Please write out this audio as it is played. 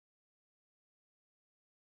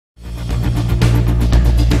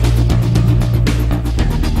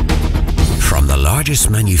largest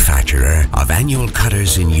manufacturer of annual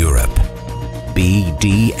cutters in Europe,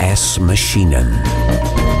 BDS Maschinen.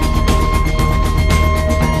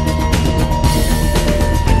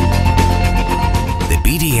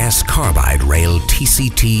 BDS Carbide Rail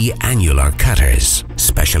TCT Annular Cutters,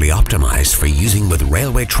 specially optimized for using with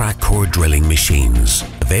railway track core drilling machines.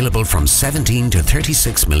 Available from 17 to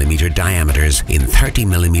 36 mm diameters in 30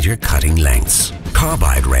 mm cutting lengths.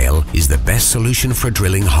 Carbide rail is the best solution for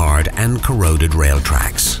drilling hard and corroded rail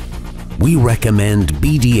tracks. We recommend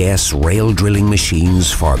BDS rail drilling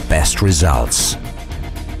machines for best results.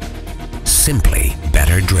 Simply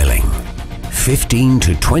better drilling. 15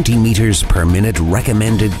 to 20 meters per minute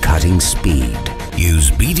recommended cutting speed.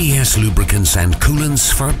 Use BDS lubricants and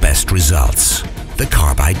coolants for best results. The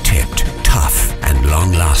Carbide-tipped, tough and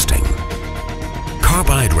long-lasting.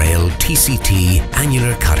 Carbide Rail TCT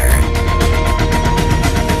Annular Cutter.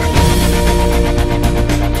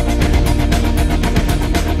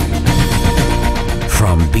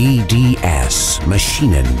 From BDS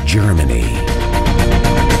Maschinen, Germany.